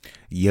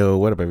Yo,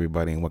 what up,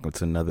 everybody, and welcome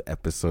to another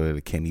episode of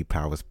the Kenny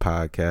Powers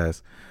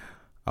Podcast.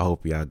 I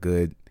hope y'all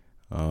good.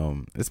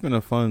 It's been a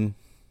fun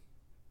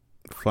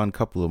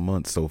couple of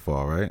months so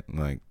far, right?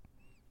 Like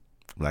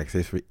Black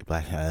History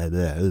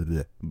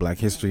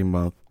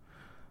Month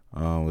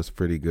was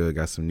pretty good.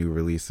 Got some new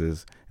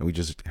releases, and we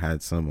just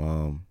had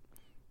some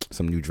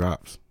new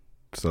drops.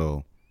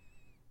 So,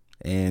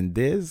 and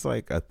there's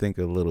I think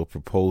a little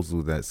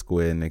proposal that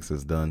Square Enix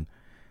has done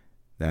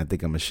that I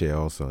think I'm gonna share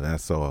also. That I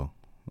saw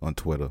on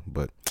Twitter,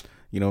 but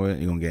you know what?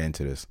 You're gonna get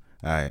into this.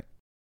 All right.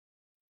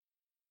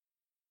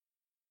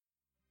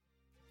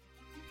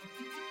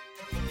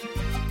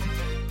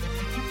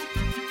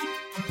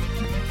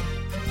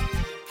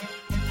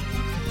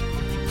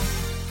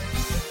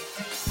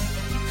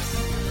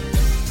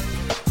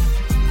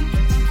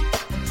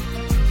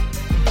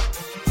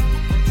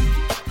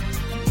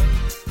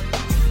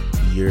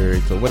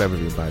 So whatever,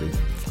 everybody,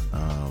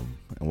 and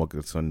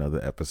welcome to another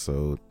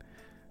episode.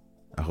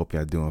 I hope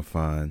y'all doing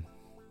fine.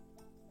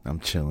 I'm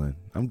chilling.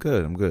 I'm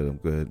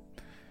good.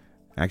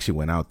 I actually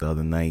went out the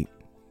other night.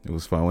 It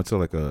was fun. I went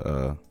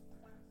to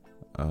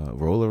a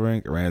roller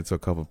rink. Ran into a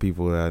couple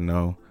people that I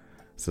know.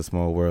 It's a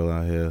small world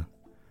out here,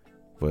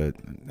 but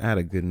I had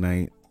a good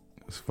night.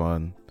 It was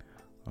fun.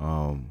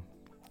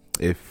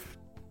 If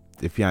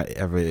y'all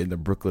ever in the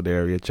Brooklyn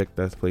area, check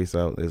that place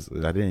out.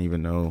 I didn't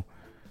even know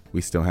we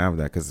still have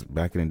that, because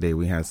back in the day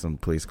we had some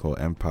place called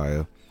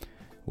Empire,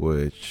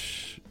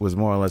 which was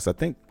more or less, I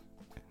think,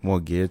 more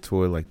geared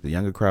toward the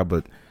younger crowd,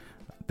 but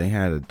they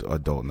had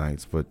adult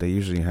nights, but they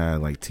usually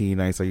had teen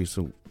nights I used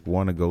to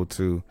want to go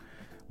to,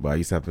 but I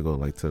used to have to go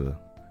to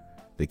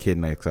the kid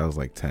night because I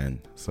was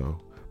 10.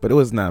 So, but it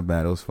was not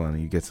bad. It was fun.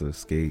 You get to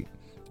skate.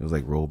 It was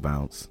roll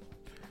bounce.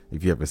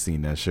 If you ever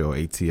seen that show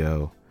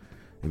ATL,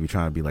 if you're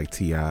trying to be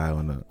T.I.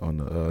 on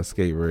the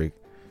skate rig,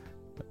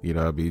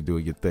 I'll be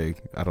doing your thing.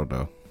 I don't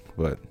know,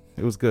 but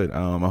it was good.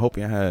 I hope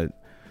you had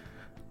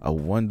a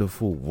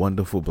wonderful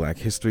Black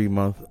History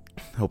Month.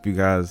 Hope you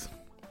guys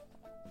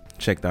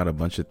checked out a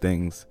bunch of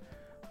things.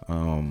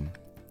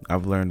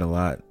 I've learned a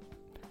lot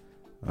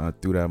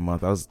through that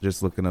month. I was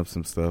just looking up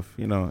some stuff,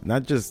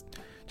 not just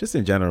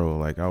in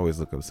general. I always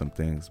look up some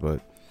things, but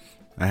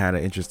I had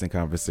an interesting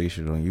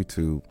conversation on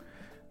YouTube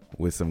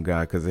with some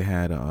guy, because they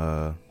had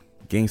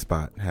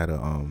GameSpot had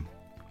a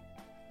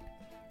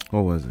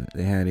what was it?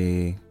 They had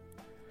a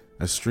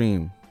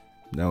stream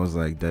that was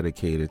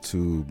dedicated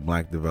to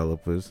Black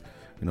developers,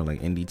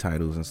 indie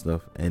titles and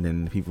stuff. And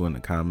then people in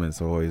the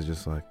comments are always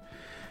just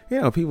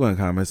people in the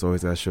comments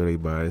always got show they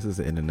bias. It's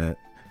the internet.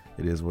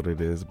 It is what it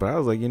is. But I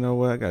was you know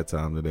what? I got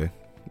time today.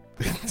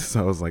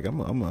 So I was I'm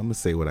gonna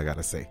say what I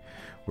gotta say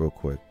real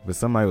quick. But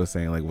somebody was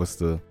saying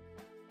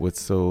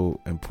what's so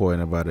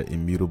important about an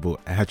immutable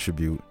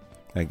attribute?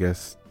 I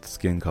guess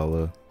skin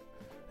color.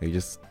 They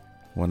just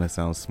want to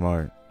sound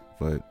smart.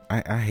 But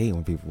I hate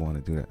when people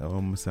want to do that. Oh,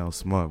 I'm gonna sound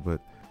smart,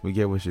 but we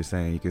get what you're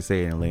saying. You can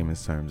say it in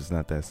layman's terms. It's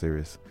not that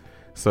serious.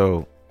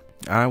 So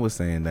I was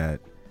saying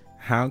that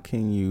how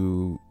can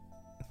you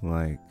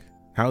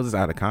how is this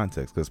out of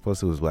context? Because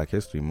plus it was Black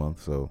History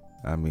Month. So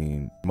I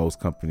mean,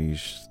 most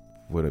companies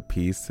would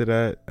appease to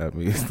that. I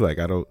mean, it's I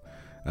don't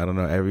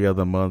know. Every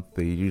other month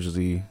they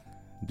usually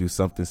do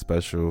something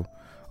special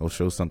or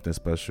show something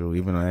special.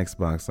 Even on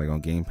Xbox,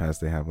 on Game Pass,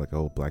 they have a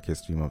whole Black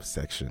History Month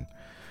section.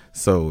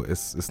 So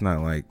it's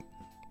not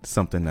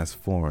something that's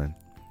foreign.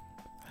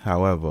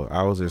 However,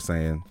 I was just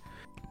saying,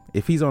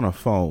 if he's on a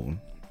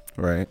phone,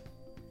 right?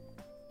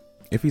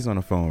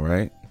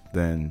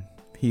 Then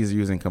he's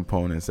using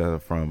components that are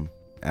from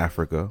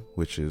Africa,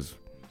 which is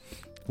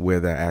where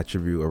that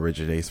attribute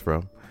originates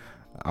from.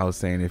 I was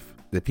saying, if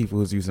the people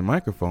who's using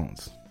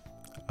microphones,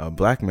 a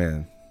black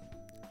man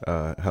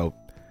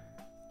helped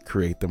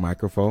create the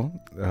microphone,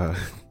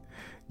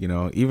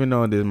 even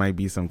though there might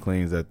be some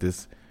claims that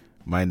this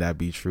might not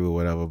be true or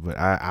whatever, but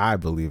I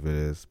believe it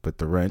is. But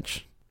the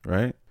wrench,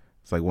 right?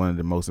 It's one of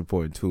the most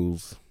important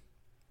tools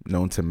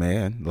known to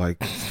man.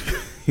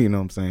 You know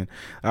what I'm saying?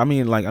 I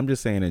mean, I'm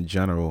just saying in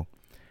general,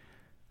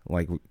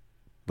 what?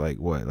 Black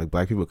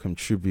people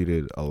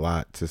contributed a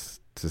lot to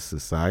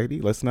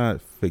society. Let's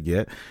not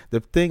forget the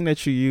thing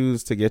that you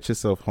use to get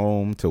yourself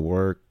home, to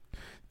work,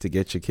 to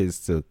get your kids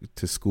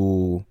to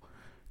school.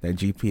 That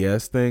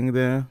GPS thing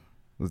there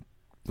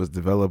was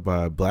developed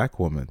by a black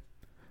woman,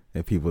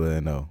 and people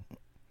didn't know.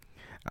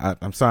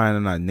 I'm sorry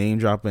I'm not name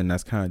dropping.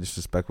 That's kind of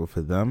disrespectful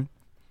for them,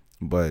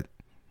 but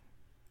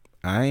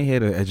I ain't here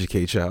to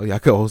educate y'all. Y'all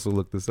could also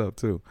look this up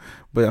too.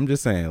 But I'm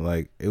just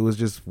saying, it was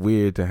just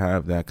weird to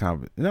have that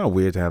not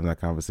weird to have that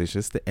conversation.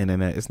 It's the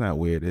internet. It's not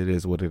weird. It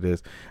is what it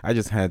is. I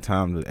just had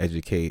time to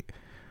educate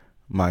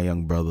my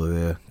young brother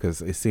there,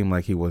 because it seemed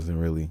like he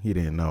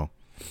didn't know.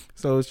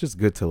 So it's just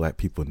good to let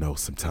people know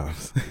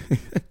sometimes.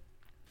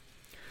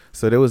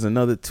 So there was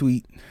another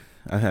tweet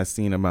I had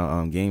seen about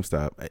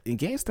GameStop. And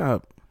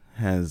GameStop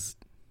has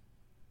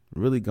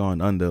really gone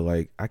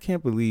under. I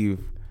can't believe,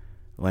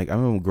 I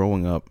remember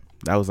growing up,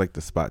 that was the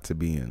spot to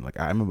be in.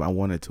 I remember I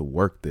wanted to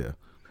work there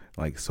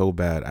so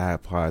bad. I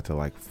applied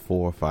to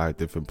 4 or 5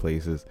 different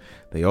places.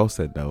 They all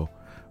said no.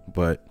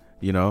 But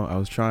I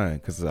was trying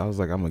because I was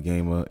like, I'm a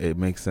gamer. It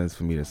makes sense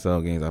for me to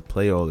sell games. I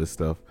play all this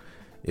stuff.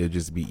 It'd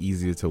just be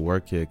easier to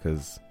work here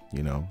because,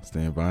 it's the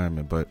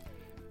environment. But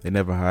they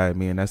never hired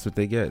me, and that's what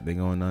they get. They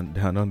going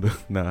down under.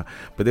 Nah.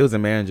 But there was a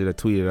manager that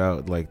tweeted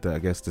out, like, I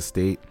guess the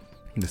state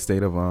of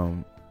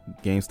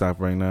GameStop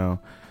right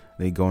now.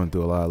 They going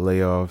through a lot of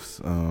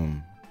layoffs.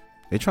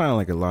 They trying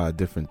like a lot of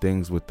different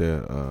things with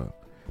their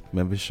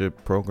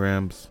membership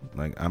programs.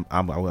 Like I'm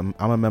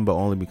a member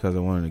only because I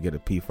wanted to get a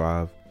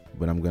P5,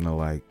 but I'm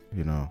gonna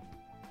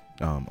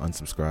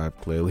unsubscribe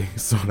clearly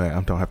so that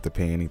I don't have to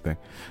pay anything.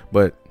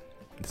 But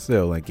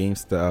still, like,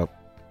 GameStop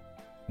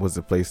was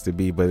the place to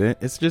be. But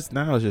it's just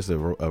a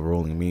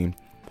rolling meme.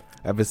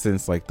 Ever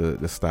since like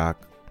the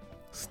stock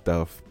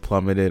stuff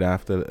plummeted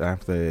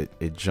after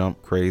it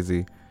jumped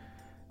crazy,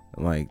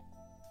 like,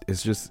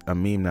 it's just a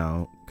meme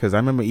now. Because I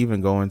remember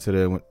even going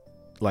to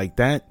like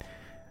that.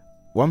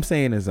 What I'm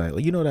saying is, like,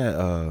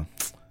 that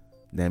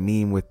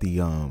meme with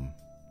the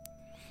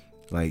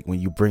like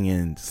when you bring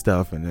in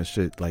stuff and that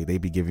shit, like they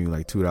be giving you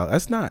like $2.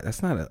 That's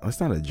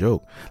not a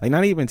joke. Like,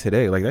 not even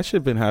today. Like, that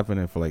shit been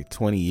happening for like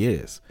 20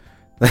 years.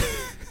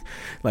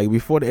 Like,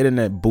 before the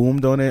internet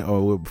boomed on it,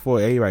 or before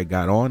everybody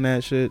got on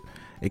that shit,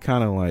 it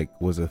kind of like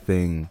was a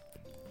thing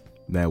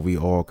that we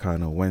all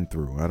kind of went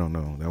through. I don't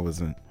know. That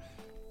wasn't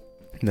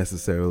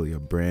necessarily a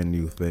brand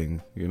new thing,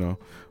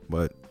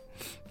 but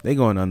they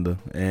going under,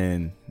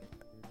 and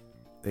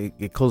they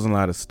closing a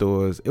lot of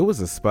stores. It was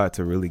a spot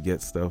to really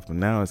get stuff, but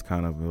now it's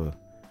kind of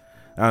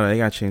I don't know. They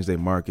gotta change their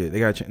market. They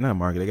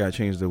gotta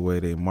change the way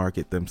they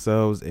market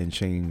themselves and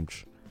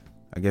change,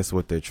 I guess,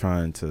 what they're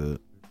trying to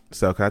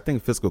sell. Cause I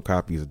think physical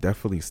copies are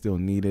definitely still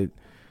needed,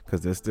 because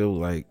there's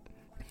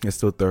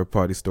still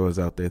third-party stores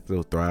out there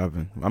still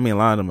thriving. I mean, a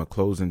lot of them are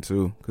closing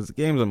too, because the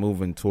games are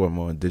moving toward a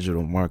more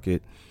digital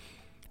market.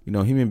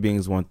 Human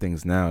beings want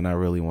things now, not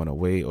really want to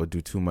wait or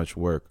do too much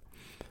work.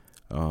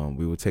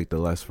 We will take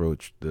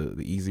the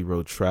easy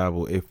road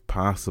travel if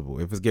possible.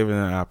 If it's given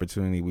an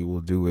opportunity, we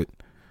will do it.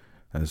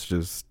 That's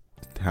just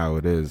how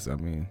it is. I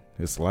mean,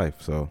 it's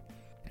life. So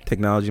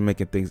technology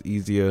making things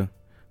easier.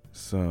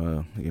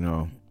 So,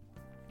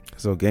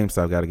 so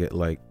GameStop got to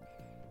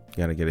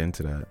get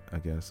into that, I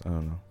guess. I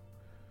don't know.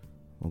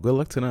 Well, good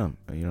luck to them.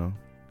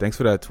 Thanks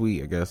for that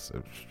tweet, I guess.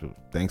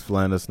 Thanks for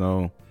letting us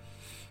know.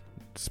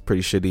 It's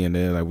pretty shitty in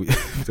there, like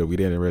so we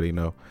didn't really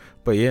know.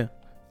 But yeah.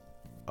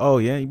 Oh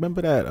yeah, you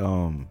remember that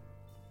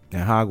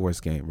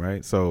Hogwarts game,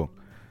 right? So,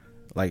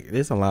 like,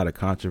 there's a lot of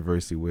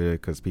controversy with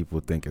it because people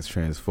think it's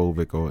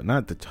transphobic, or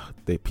not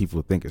that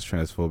people think it's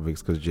transphobic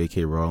because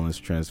J.K. Rowling's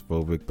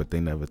transphobic, but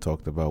they never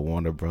talked about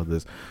Warner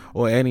Brothers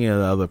or any of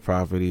the other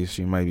properties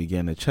she might be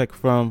getting a check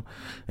from.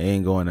 They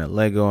ain't going at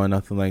Lego or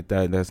nothing like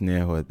that. That's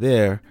near or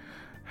there.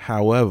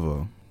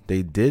 However,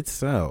 they did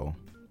sell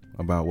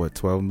about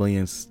 12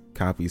 million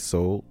copies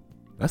sold.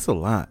 That's a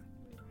lot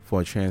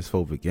for a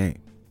transphobic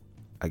game.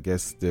 I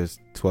guess there's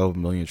 12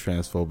 million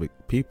transphobic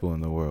people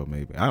in the world,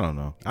 maybe. I don't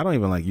know. I don't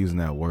even like using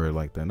that word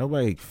like that.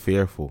 Nobody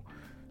fearful.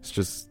 It's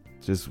just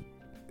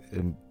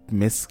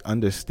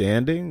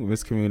misunderstanding,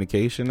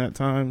 miscommunication at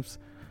times,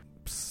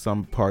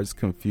 some parts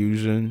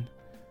confusion,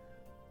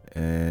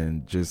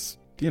 and just,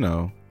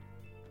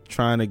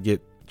 trying to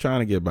get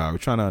by. We're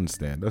trying to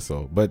understand. That's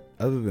all. But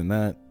other than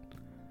that,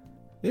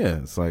 yeah,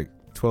 it's like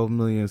 12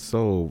 million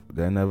sold.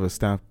 That never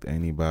stopped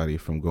anybody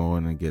from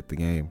going and get the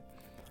game.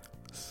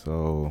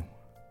 So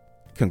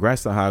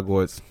congrats to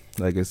Hogwarts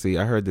Legacy.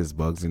 I heard there's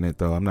bugs in it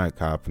though. I'm not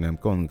copping it. I'm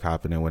going to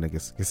cop it when it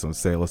gets on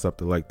sale or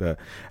something like that.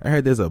 I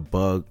heard there's a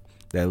bug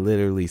that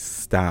literally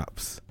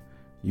stops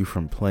you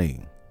from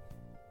playing.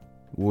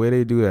 Where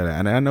they do that at?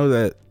 And I know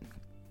that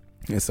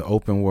it's an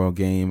open world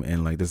game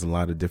and like there's a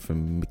lot of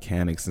different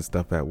mechanics and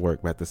stuff at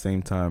work, but at the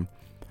same time,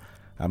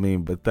 I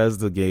mean,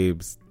 Bethesda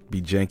games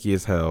be janky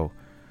as hell,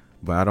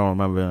 but I don't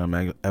remember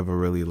them ever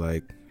really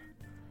like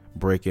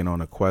breaking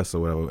on a quest or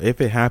whatever.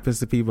 If it happens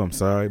to people, I'm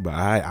sorry, but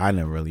I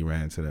never really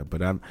ran into that.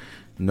 But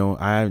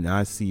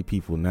I see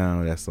people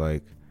now that's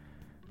like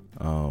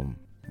run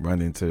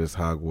into this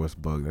Hogwarts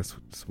bug. That's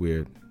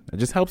weird. I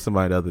just helped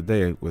somebody the other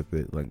day with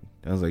it. Like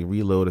I was like,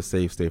 reload a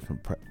save state from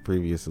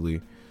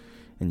previously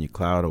in your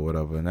cloud or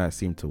whatever, and that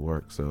seemed to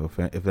work. So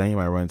if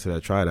anybody run into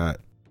that,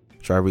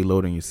 try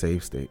reloading your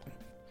save state.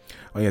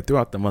 Oh yeah,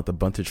 throughout the month a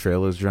bunch of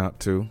trailers dropped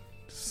too.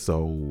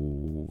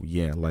 So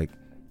yeah, like,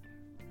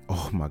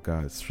 oh my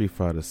god, Street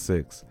Fighter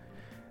 6.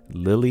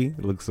 Lily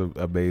looks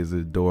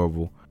amazing,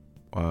 adorable.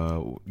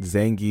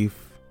 Zangief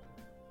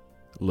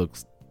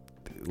looks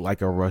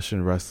like a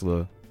Russian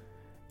wrestler,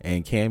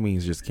 and Cammy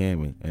is just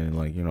Cammy. And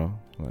like,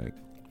 like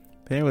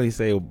they didn't really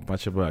say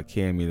much about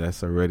Cammy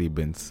that's already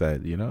been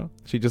said.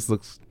 She just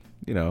looks,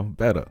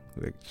 better.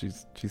 Like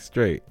she's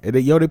straight. And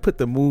then they put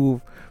the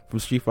move from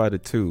Street Fighter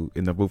 2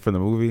 from the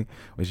movie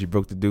when she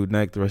broke the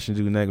Russian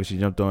dude neck, when she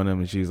jumped on him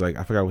and she's like,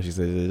 I forgot what she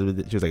said.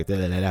 She was like, da,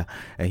 da, da, da.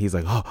 And he's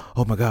like,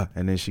 oh my god.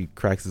 And then she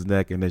cracks his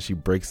neck and then she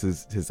breaks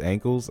his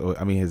ankles,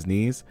 his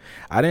knees.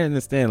 I didn't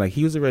understand. Like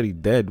he was already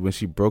dead when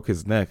she broke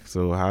his neck.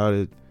 So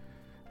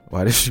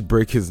why did she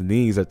break his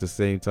knees at the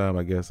same time?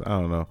 I guess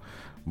I don't know.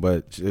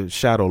 But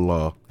Shadow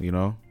Law, you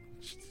know,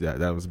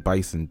 that was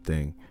Bison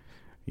thing.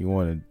 You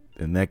wanted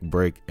a neck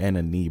break and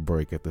a knee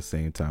break at the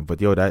same time. But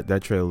yo,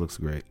 that trailer looks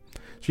great.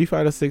 Street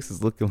Fighter 6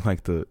 is looking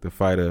like the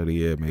fighter of the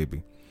year,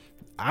 maybe.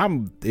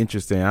 I'm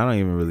interested. I don't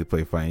even really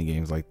play fighting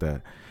games like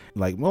that.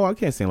 Like, well, I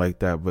can't say like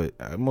that, but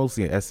I'm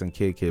mostly an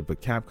SNK kid.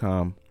 But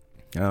Capcom,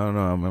 I don't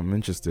know. I'm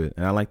interested,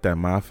 and I like that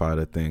My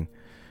Fighter thing,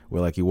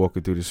 where like you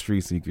walking through the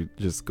streets and you could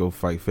just go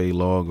fight Fei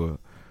Long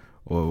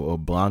or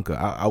Blanca.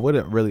 I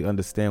wouldn't really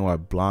understand why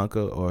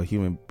Blanca or a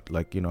human,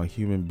 like, you know, a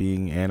human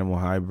being animal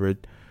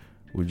hybrid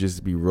would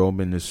just be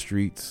roaming the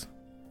streets,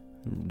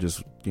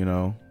 just, you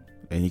know,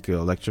 and he could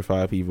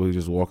electrify people who's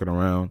just walking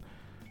around.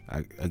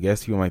 I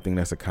guess you might think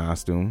that's a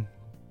costume,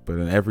 but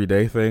an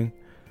everyday thing.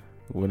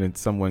 Wouldn't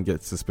someone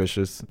get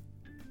suspicious?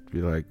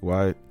 Be like,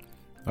 why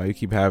you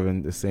keep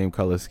having the same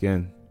color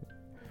skin?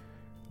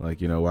 Like,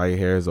 you know, why your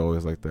hair is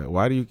always like that?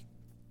 Why do you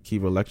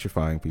keep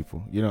electrifying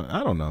people? You know,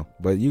 I don't know.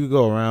 But you could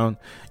go around.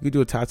 You could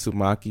do a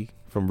Tatsumaki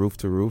from roof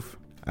to roof.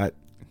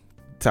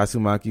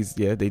 Tatsumaki's,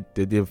 yeah, they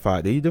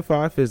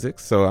defy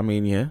physics. So I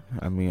mean, yeah,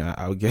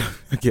 I would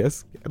guess. I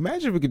guess.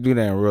 Imagine if we could do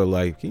that in real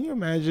life. Can you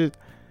imagine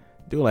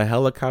doing a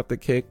helicopter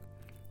kick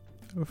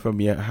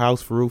from your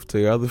house roof to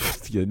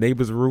your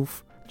neighbor's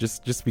roof?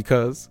 Just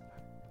because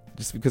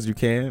you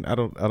can. I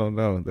don't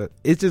know. That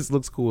it just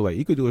looks cool. Like,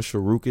 you could do a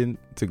shuriken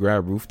to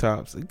grab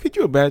rooftops. Could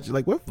you imagine,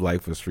 like, what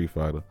life for Street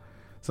Fighter?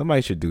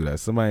 Somebody should do that.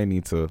 Somebody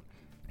need to,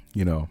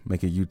 you know,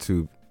 make a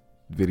YouTube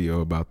video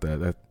about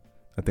that.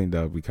 I think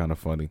that would be kind of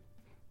funny.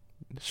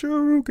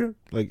 Shuriken,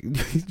 like, you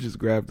just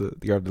grab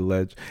the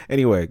ledge.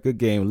 Anyway, good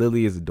game.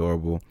 Lily is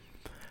adorable.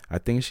 I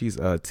think she's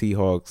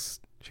T-Hawk's.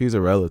 She's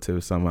a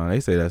relative somehow. They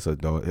say that's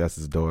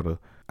his daughter.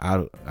 I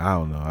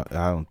don't know.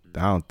 I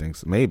don't think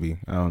so. Maybe,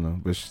 I don't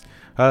know. But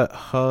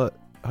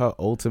her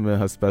ultimate,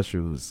 her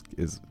special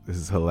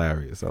is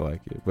hilarious. I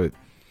like it. But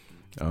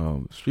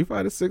Street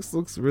Fighter 6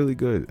 looks really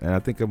good, and I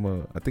think I'm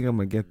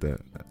gonna get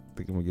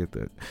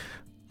that.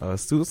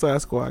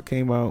 Suicide Squad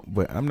came out,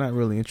 but I'm not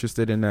really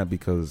interested in that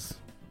because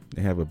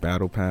they have a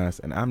battle pass,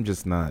 and I'm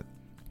just not,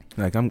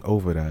 like, I'm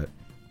over that.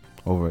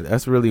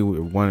 That's really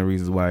one of the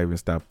reasons why I even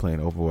stopped playing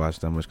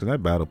Overwatch that much, because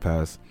that battle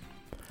pass,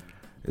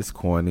 it's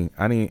corny.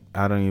 I didn't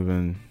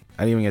even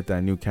get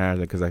that new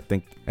character because I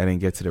think I didn't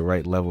get to the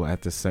right level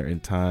at a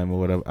certain time or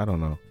whatever. I don't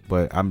know,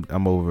 but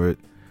I'm over it.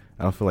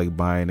 I don't feel like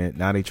buying it.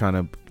 Now they trying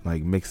to,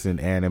 like, mix in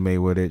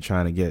anime with it,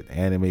 trying to get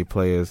anime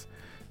players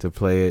to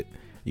play it.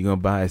 You're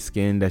gonna buy a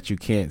skin that you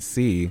can't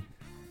see,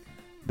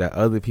 that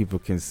other people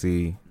can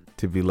see,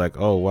 to be like,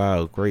 oh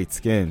wow, great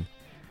skin.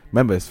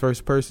 Remember, it's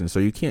first person, so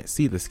you can't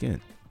see the skin.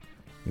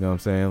 You know what I'm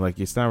saying? Like,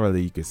 it's not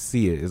really you can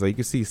see it. It's like you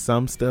can see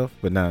some stuff,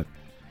 but not,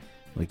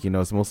 like, you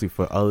know, it's mostly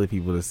for other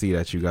people to see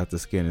that you got the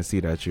skin and see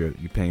that you're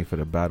paying for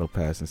the battle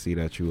pass and see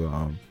that you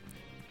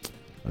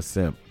a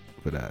simp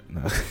for that.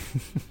 No.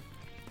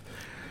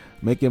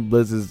 Making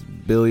Blizzard's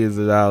billions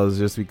of dollars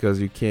just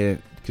because you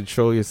can't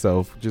control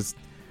yourself. Just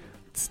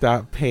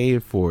stop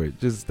paying for it.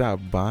 Just stop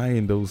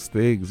buying those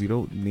things. You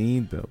don't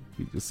need them.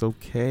 It's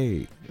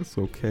okay. It's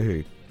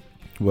okay.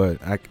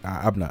 But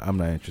I'm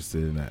not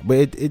interested in that.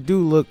 But it do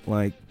look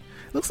like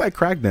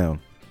Crackdown.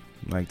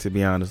 Like, to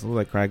be honest, it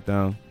looks like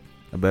Crackdown,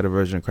 a better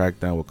version of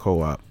Crackdown with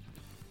co-op.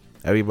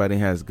 Everybody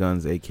has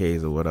guns,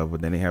 AKs or whatever.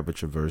 Then they have a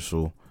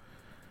traversal.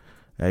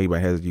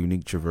 Everybody has a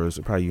unique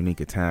traversal, probably unique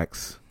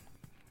attacks.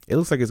 It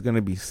looks like it's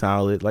gonna be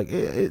solid. Like,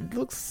 it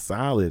looks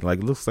solid. Like,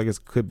 it looks like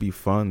it could be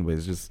fun, but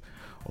it's just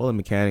all the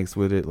mechanics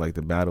with it, like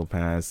the battle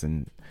pass,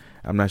 and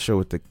I'm not sure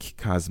what the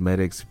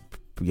cosmetics.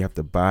 You have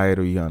to buy it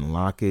or you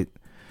unlock it.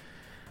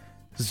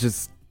 It's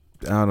just,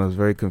 I don't know, it's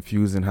very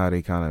confusing how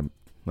they kind of,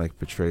 like,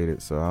 portrayed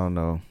it. So I don't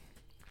know.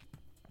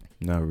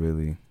 Not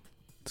really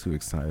too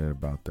excited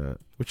about that,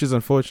 which is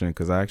unfortunate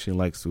because I actually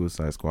like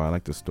Suicide Squad. I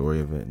like the story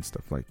of it and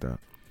stuff like that.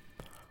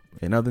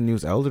 In other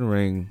news, Elden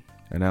Ring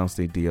announced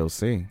a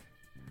DLC.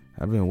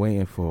 I've been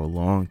waiting for a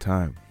long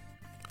time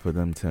for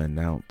them to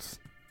announce.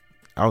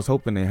 I was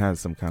hoping they had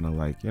some kind of,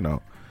 like, you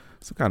know,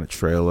 some kind of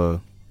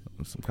trailer,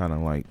 some kind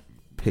of, like,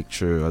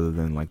 picture other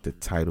than, like, the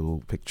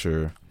title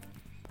picture,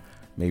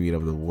 maybe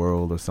of the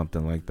world or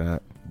something like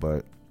that,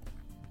 but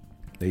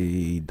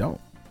they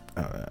don't.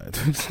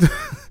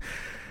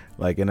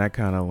 Like, and that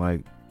kind of,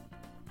 like,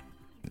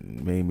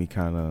 made me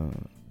kind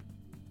of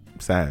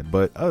sad.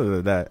 But other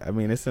than that, I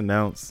mean, it's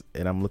announced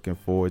and I'm looking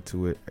forward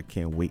to it. I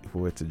can't wait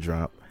for it to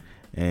drop.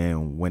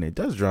 And when it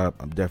does drop,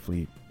 I'm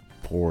definitely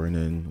pouring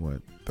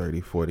in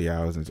 30-40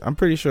 hours. And I'm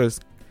pretty sure it's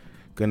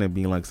gonna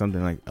be like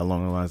something like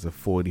along the lines of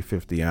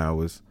 40-50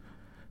 hours,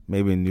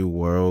 maybe a new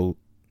world,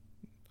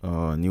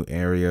 new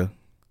area,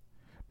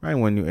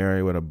 probably one new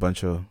area with a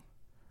bunch of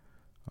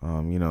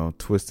you know,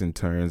 twists and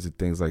turns and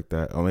things like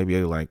that, or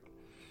maybe like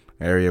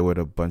area with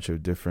a bunch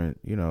of different,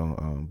 you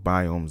know,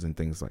 biomes and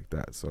things like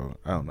that. So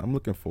I don't know, I'm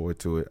looking forward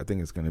to it. I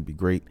think it's gonna be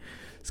great.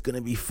 It's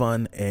gonna be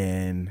fun,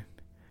 and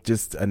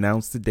just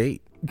announce the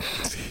date.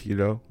 You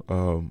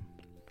know,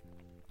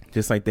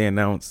 just like they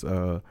announced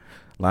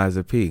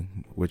Liza P,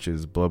 which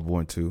is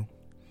Bloodborne 2,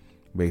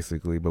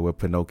 basically, but with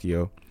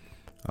Pinocchio.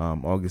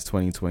 August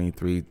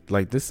 2023.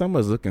 Like, this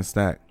summer's looking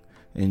stacked.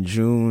 In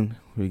June,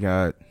 we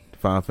got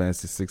Final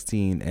Fantasy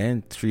 16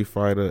 and Street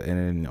Fighter, and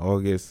in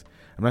August,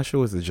 I'm not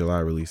sure what's the July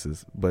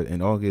releases, but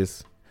in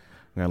August,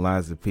 we got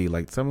Lies of P.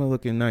 Like, summer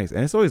looking nice,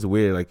 and it's always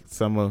weird. Like,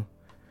 summer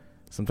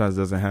sometimes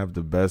doesn't have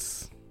the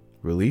best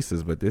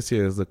releases, but this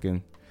year is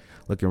looking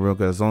real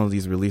good. As long as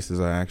these releases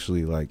are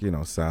actually, like, you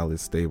know, solid,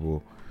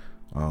 stable,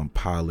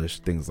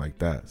 polished, things like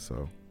that.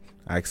 So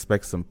I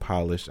expect some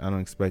polish. I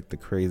don't expect the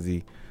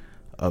crazy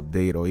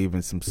update or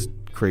even some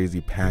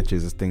crazy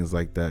patches and things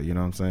like that. You know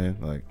what I'm saying?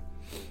 Like,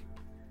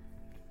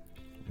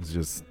 it's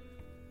just,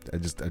 I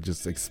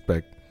just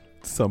expect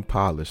some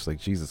polish. Like,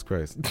 Jesus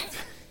Christ.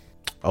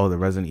 Oh, the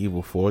Resident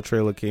Evil 4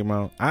 trailer came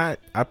out. I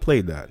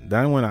played that.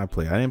 That one I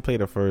played. I didn't play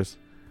the first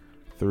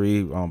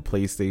 3 on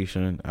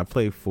PlayStation. I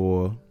played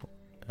 4.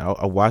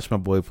 I watched my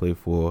boy play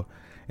 4,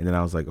 and then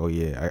I was like, oh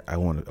yeah, I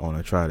want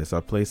to try this. So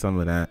I played some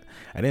of that.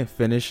 I didn't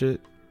finish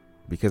it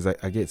because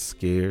I get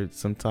scared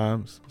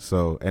sometimes.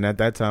 So, and at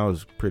that time I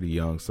was pretty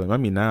young. So I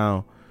mean,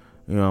 now,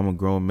 you know, I'm a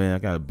grown man. I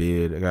got a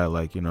beard. I got,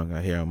 like, you know, I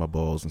got hair on my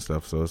balls and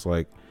stuff. So it's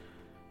like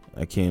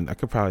I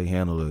could probably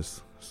handle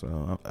this.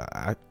 So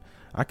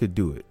I could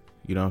do it.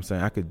 You know what I'm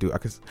saying? I could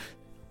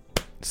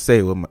say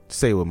it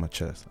with my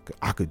chest.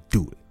 I could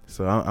do it.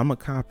 So I'm a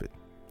cop it.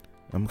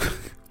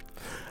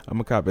 I'm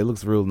a cop. It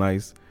looks real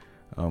nice.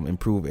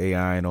 Improve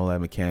AI and all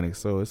that mechanics.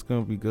 So it's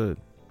gonna be good.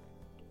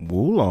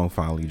 Wulong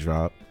finally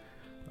dropped.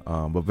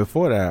 But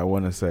before that, I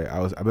want to say I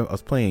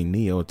was playing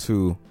Neo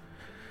 2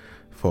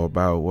 for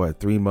about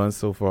 3 months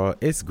so far.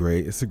 It's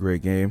great. It's a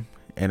great game,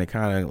 and it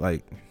kind of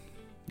like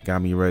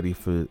got me ready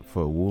for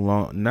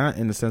Wulong. Not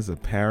in the sense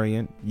of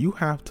parrying. You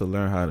have to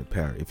learn how to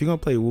parry. If you're gonna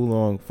play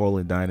Wulong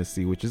Fallen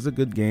Dynasty, which is a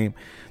good game,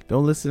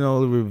 don't listen to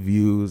all the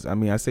reviews. I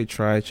mean, I say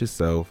try it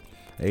yourself.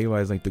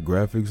 Everybody's like, the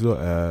graphics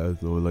are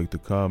ass, or like the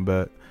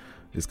combat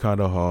is kind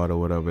of hard or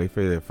whatever. They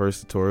say the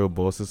first tutorial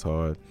boss is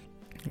hard.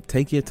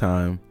 Take your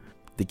time.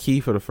 The key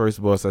for the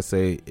first boss, I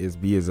say, is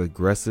be as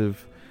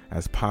aggressive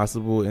as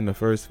possible in the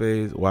first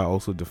phase while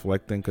also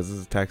deflecting, because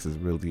his attacks is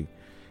really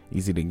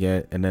easy to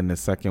get. And then the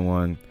second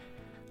one,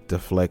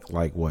 deflect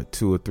like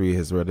 2 or 3 of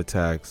his red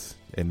attacks,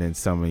 and then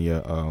summon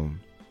your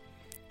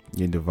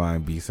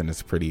divine beast, and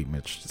it's pretty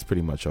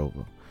much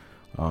over.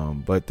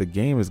 But the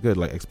game is good.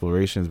 Like,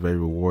 exploration is very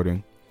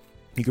rewarding.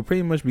 You can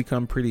pretty much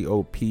become pretty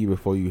OP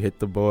before you hit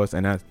the boss,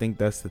 and I think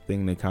that's the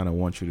thing they kind of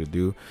want you to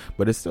do.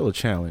 But it's still a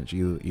challenge.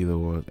 Either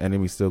or,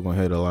 enemies still gonna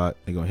hit a lot.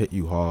 They're gonna hit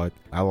you hard.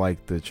 I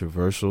like the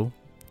traversal.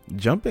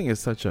 Jumping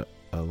is such a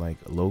like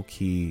low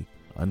key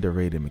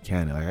underrated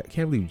mechanic. Like, I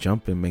can't believe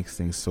jumping makes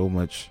things so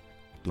much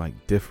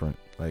like different.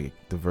 Like,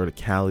 the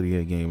verticality of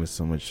the game is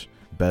so much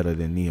better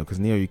than Neo, because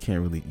Neo you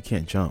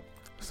can't jump.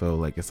 So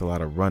like, it's a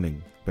lot of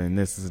running. But in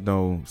this, is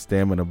no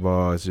stamina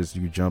bar. It's just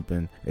you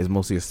jumping. It's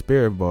mostly a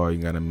spirit bar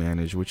you gotta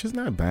manage, which is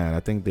not bad. I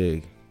think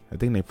they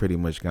pretty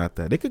much got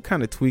that. They could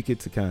kind of tweak it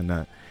to kind of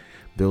not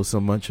build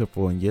so much up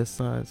on your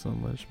side so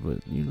much,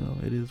 but you know,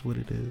 it is what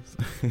it is.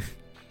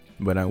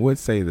 But I would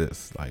say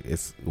this, like,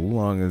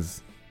 Wulong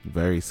is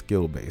very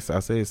skill based. I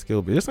say it's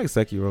skill based, just like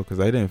Sekiro,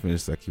 because I didn't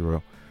finish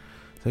Sekiro.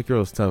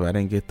 Sekiro's tough. I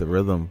didn't get the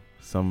rhythm.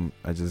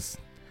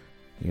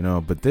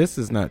 But this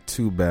is not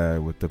too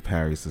bad with the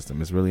parry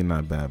system. It's really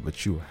not bad,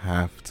 but you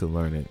have to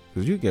learn it,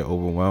 because you get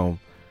overwhelmed.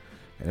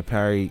 And the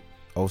parry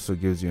also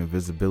gives you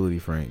invisibility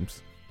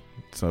frames.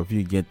 So if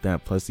you get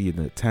that, plus you get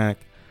an attack,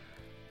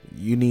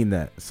 you need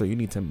that. So you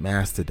need to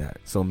master that.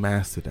 So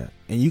master that.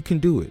 And you can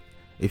do it.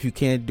 If you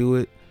can't do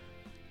it,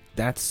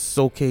 that's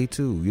okay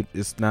too.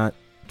 It's not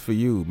for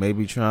you.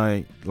 Maybe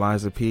try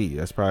Lies of P.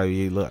 That's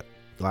probably a lot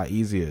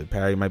easier. The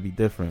parry might be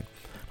different.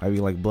 Might be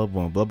like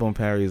Bloodborne. Bloodborne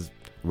parry is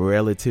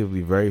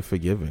relatively very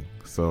forgiving.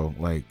 So,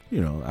 like,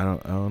 you know, I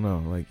don't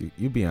know. Like,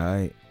 you be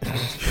alright.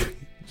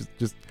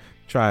 just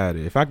try at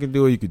it. If I can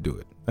do it, you can do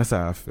it. That's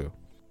how I feel.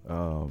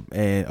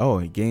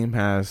 And Game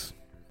Pass,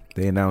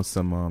 they announced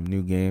some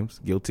new games.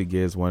 Guilty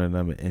Gear is one of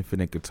them, and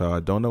Infinite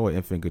Guitar. Don't know what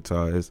Infinite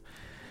Guitar is.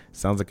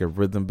 Sounds like a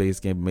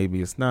rhythm-based game.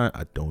 Maybe it's not.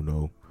 I don't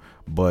know.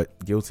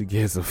 But Guilty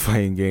Gear is a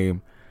fighting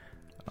game,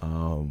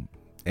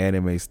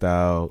 anime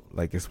style.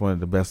 Like, it's one of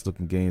the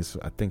best-looking games.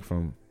 I think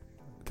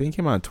it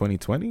came out in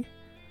 2020.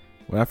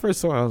 When I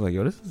first saw it, I was like,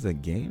 yo, this is a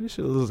game? This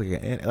shit looks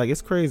like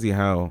it's crazy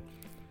how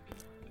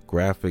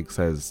graphics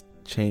has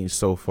changed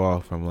so far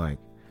from like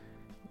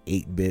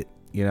 8-bit,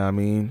 you know what I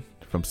mean?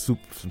 From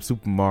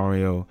Super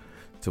Mario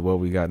to what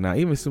we got now.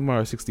 Even Super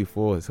Mario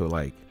 64 to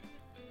like,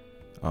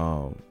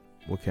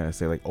 what can I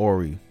say? Like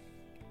Ori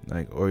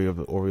of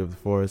the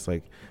Forest.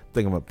 Like,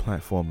 thinking about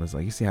platformers.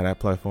 Like, you see how that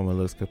platformer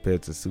looks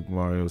compared to Super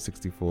Mario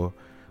 64.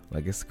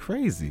 Like, it's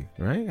crazy,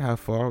 right? How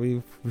far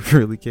we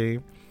really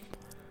came.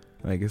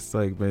 Like, it's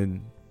like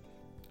been,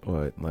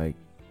 like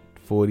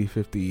 40,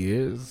 50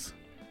 years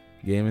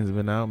gaming's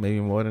been out, maybe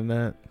more than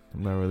that.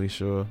 I'm not really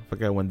sure. I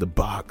forgot when the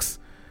box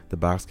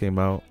came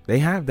out. They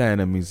have that in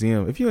a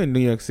museum. If you're in New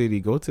York City,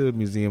 go to the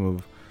Museum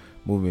of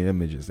Moving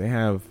Images. They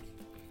have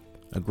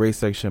a great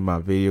section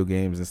about video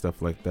games and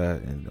stuff like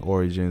that, and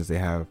Origins. They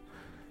have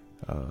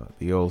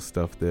the old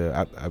stuff there.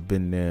 I've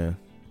been there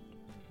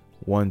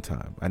one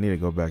time. I need to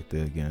go back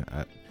there again.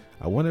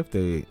 I wonder if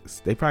they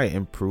probably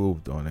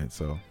improved on it.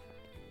 So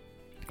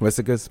but it's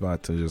a good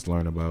spot to just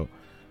learn about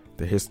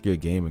the history of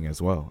gaming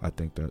as well. I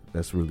think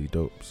that's really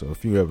dope. So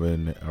if you ever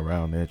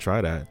around there,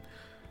 try that.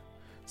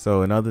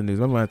 So in other news,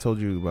 remember I told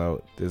you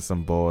about there's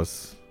some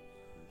there's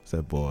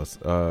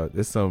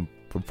some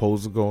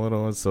proposal going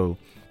on. So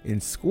in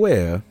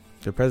Square,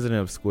 the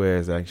president of Square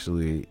is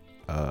actually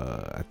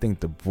I think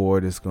the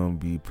board is going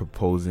to be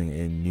proposing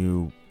a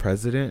new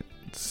president.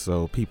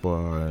 So people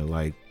are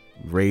like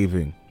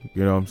raving,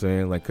 you know what I'm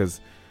saying? Like,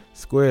 cause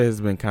Square has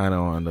been kind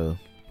of on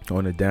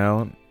the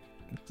down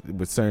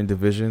with certain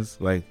divisions,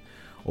 like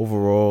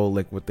overall,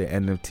 like with the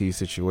NFT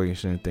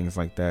situation and things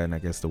like that, and I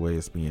guess the way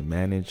it's being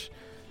managed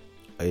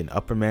in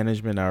upper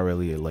management, not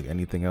really like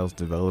anything else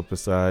developer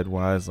side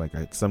wise.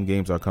 Like some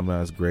games are coming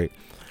out as great.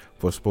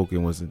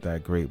 Forspoken wasn't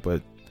that great,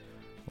 but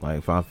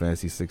like Final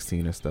Fantasy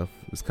 16 and stuff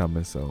is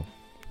coming, so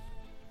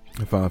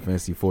Final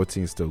Fantasy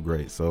 14 is still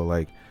great. So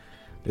like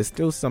there's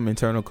still some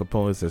internal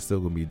components that's still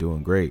gonna be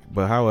doing great,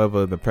 but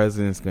however, the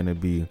president's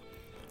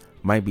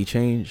might be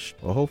changed,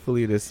 or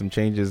hopefully there's some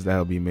changes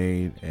that'll be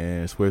made,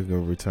 and Square will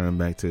return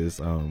back to its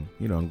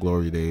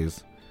glory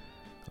days,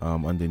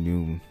 under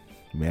new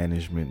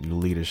management, new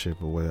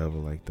leadership, or whatever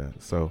like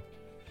that. So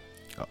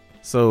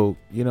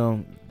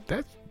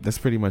that's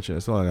pretty much it.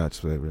 That's all I got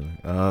to say, really.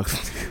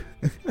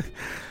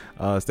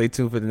 Stay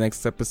tuned for the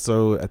next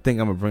episode. I think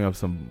I'm gonna bring up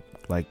some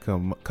why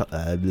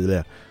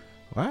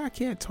I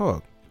can't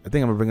talk. I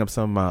think I'm gonna bring up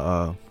some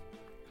of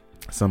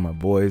my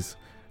boys,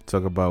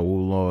 talk about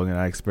Wulong and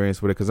our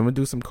experience with it, because I'm gonna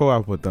do some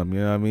co-op with them.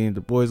 You know what I mean?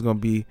 The boys gonna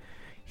be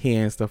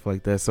here and stuff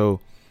like that. So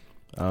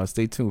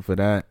stay tuned for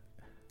that.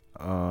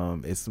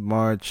 It's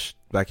March.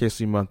 Black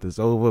History Month is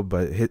over,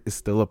 but it's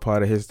still a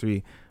part of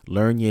history.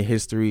 Learn your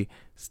history.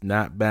 It's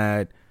not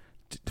bad.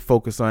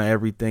 Focus on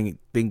everything.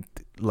 Think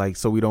like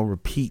so we don't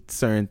repeat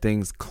certain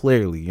things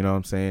clearly. You know what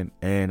I'm saying?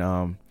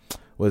 And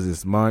was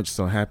this March?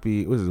 So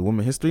happy. Was it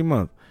Women's History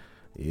Month?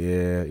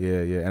 Yeah.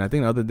 And I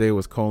think the other day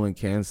was Colon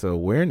Cancer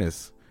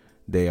Awareness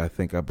Day, I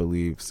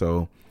believe.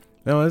 So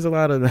there's a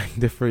lot of like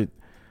different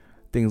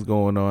things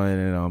going on,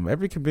 and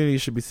every community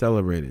should be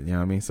celebrated. You know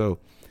what I mean? So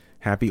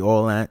happy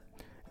all that,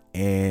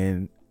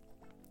 and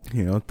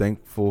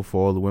thankful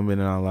for all the women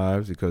in our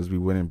lives, because we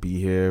wouldn't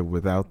be here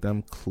without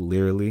them,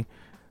 clearly.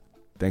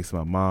 Thanks to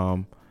my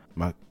mom,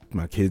 my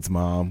kids'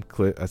 mom.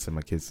 I said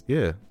my kids,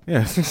 yeah,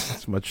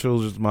 my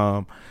children's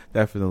mom,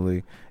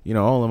 definitely.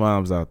 All the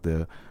moms out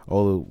there,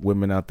 all the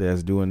women out there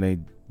that's doing they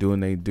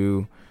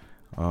do.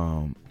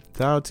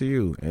 Shout out to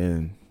you,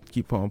 and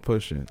keep on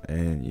pushing.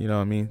 And you know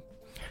what I mean?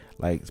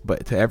 Like,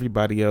 but to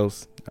everybody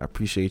else, I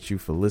appreciate you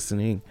for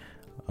listening.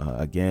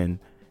 Again,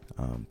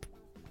 I'm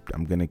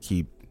gonna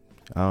keep.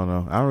 I don't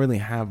know. I don't really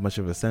have much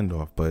of a send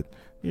off, but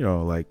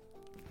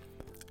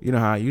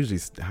how I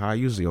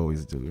usually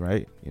always do,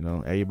 right?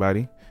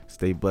 Everybody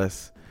stay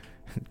blessed.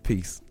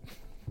 Peace.